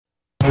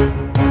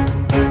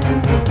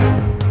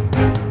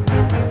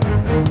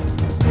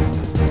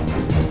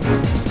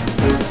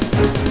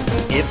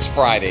It's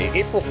Friday,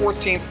 April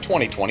 14th,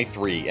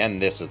 2023,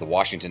 and this is the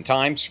Washington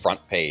Times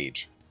front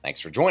page.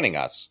 Thanks for joining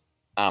us.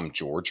 I'm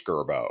George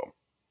Gerbo.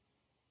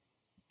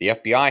 The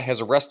FBI has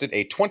arrested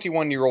a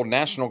 21-year-old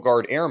National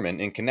Guard Airman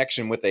in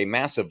connection with a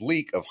massive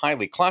leak of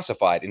highly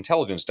classified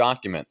intelligence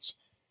documents.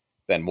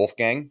 Ben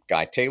Wolfgang,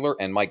 Guy Taylor,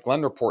 and Mike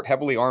Glenn report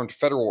heavily armed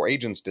federal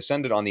agents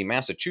descended on the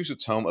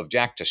Massachusetts home of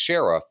Jack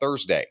Teixeira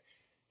Thursday.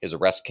 His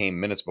arrest came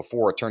minutes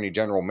before Attorney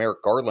General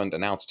Merrick Garland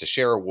announced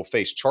Teixeira will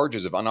face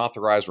charges of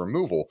unauthorized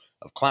removal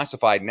of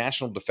classified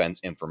national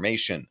defense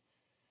information.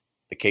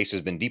 The case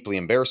has been deeply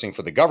embarrassing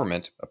for the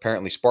government,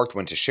 apparently sparked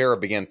when Teixeira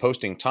began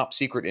posting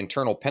top-secret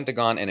internal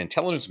Pentagon and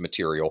intelligence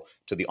material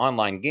to the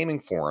online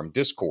gaming forum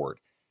Discord.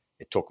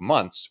 It took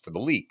months for the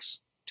leaks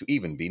to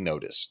even be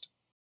noticed.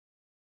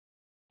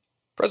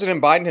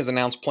 President Biden has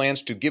announced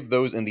plans to give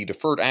those in the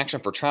Deferred Action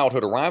for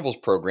Childhood Arrivals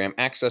program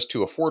access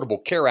to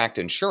Affordable Care Act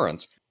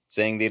insurance,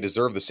 saying they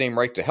deserve the same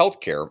right to health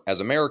care as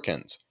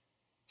Americans.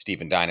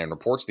 Stephen Dinan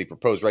reports the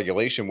proposed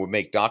regulation would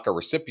make DACA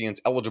recipients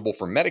eligible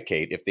for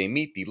Medicaid if they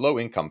meet the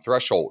low-income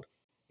threshold.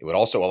 It would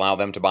also allow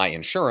them to buy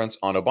insurance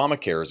on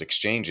Obamacare's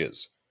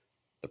exchanges.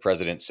 The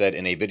president said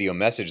in a video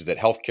message that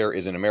health care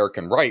is an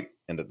American right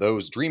and that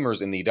those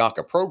dreamers in the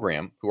DACA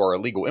program, who are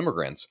illegal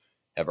immigrants,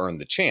 have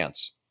earned the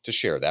chance to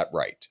share that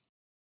right.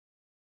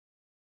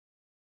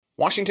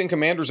 Washington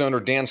Commanders owner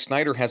Dan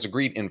Snyder has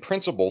agreed in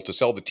principle to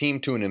sell the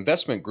team to an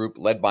investment group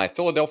led by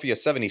Philadelphia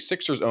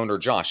 76ers owner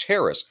Josh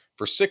Harris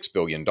for $6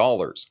 billion.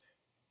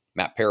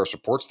 Matt Paris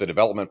reports the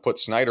development put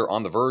Snyder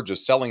on the verge of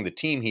selling the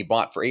team he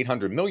bought for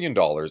 $800 million in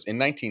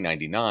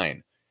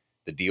 1999.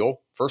 The deal,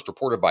 first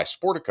reported by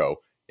Sportico,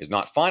 is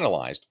not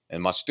finalized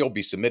and must still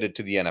be submitted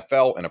to the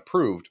NFL and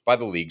approved by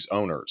the league's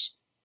owners.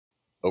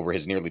 Over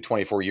his nearly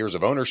 24 years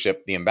of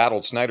ownership, the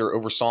embattled Snyder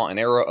oversaw an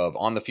era of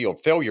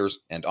on-the-field failures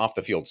and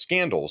off-the-field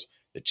scandals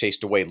that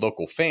chased away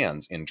local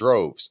fans in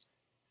droves.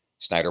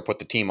 Snyder put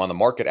the team on the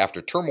market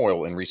after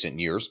turmoil in recent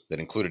years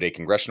that included a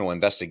congressional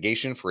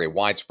investigation for a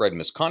widespread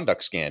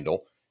misconduct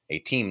scandal, a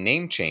team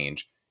name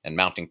change, and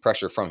mounting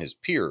pressure from his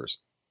peers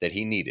that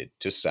he needed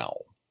to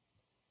sell.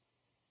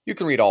 You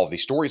can read all of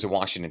these stories at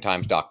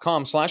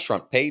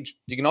WashingtonTimes.com/front page.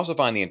 You can also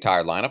find the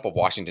entire lineup of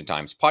Washington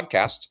Times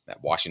podcasts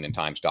at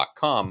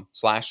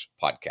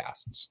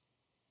WashingtonTimes.com/podcasts.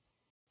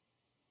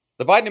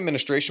 The Biden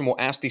administration will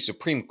ask the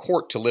Supreme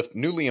Court to lift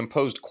newly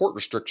imposed court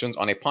restrictions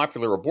on a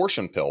popular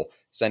abortion pill,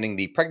 sending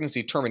the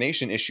pregnancy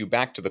termination issue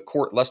back to the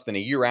court less than a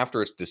year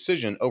after its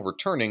decision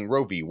overturning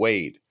Roe v.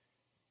 Wade.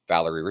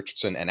 Valerie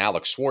Richardson and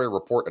Alex Sawyer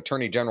report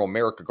Attorney General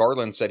Merrick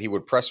Garland said he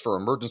would press for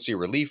emergency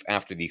relief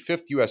after the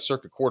Fifth U.S.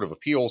 Circuit Court of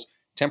Appeals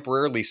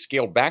temporarily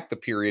scaled back the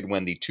period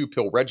when the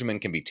two-pill regimen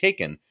can be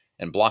taken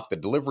and block the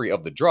delivery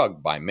of the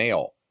drug by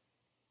mail.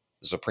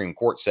 The Supreme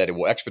Court said it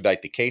will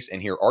expedite the case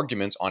and hear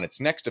arguments on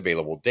its next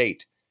available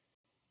date.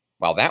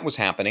 While that was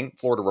happening,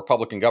 Florida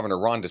Republican Governor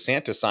Ron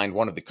DeSantis signed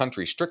one of the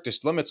country's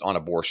strictest limits on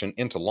abortion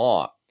into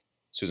law.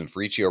 Susan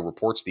Ferricchio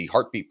reports the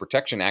Heartbeat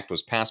Protection Act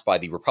was passed by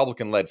the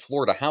Republican-led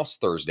Florida House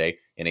Thursday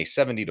in a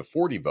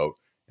 70-40 vote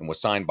and was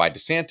signed by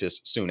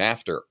DeSantis soon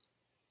after.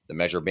 The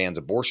measure bans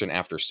abortion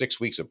after 6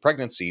 weeks of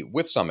pregnancy,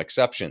 with some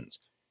exceptions.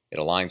 It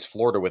aligns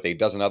Florida with a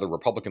dozen other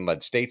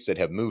Republican-led states that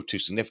have moved to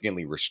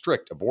significantly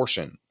restrict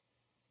abortion.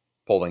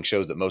 Polling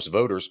shows that most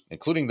voters,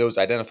 including those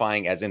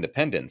identifying as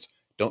independents,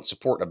 don't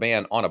support a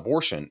ban on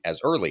abortion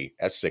as early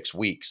as 6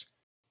 weeks.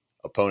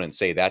 Opponents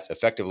say that's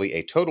effectively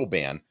a total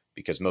ban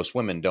because most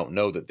women don't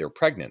know that they're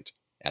pregnant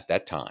at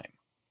that time.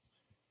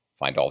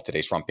 Find all of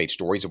today's front page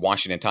stories at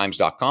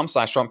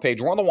WashingtonTimes.com/front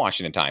page or on the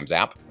Washington Times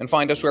app, and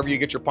find us wherever you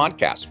get your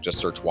podcasts. Just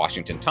search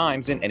Washington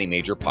Times in any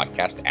major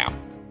podcast app.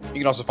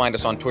 You can also find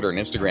us on Twitter and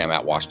Instagram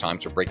at Wash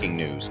Times for breaking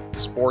news,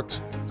 sports,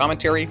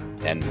 commentary,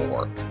 and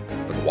more.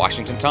 For the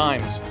Washington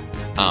Times,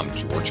 I'm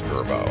George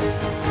Gerbo.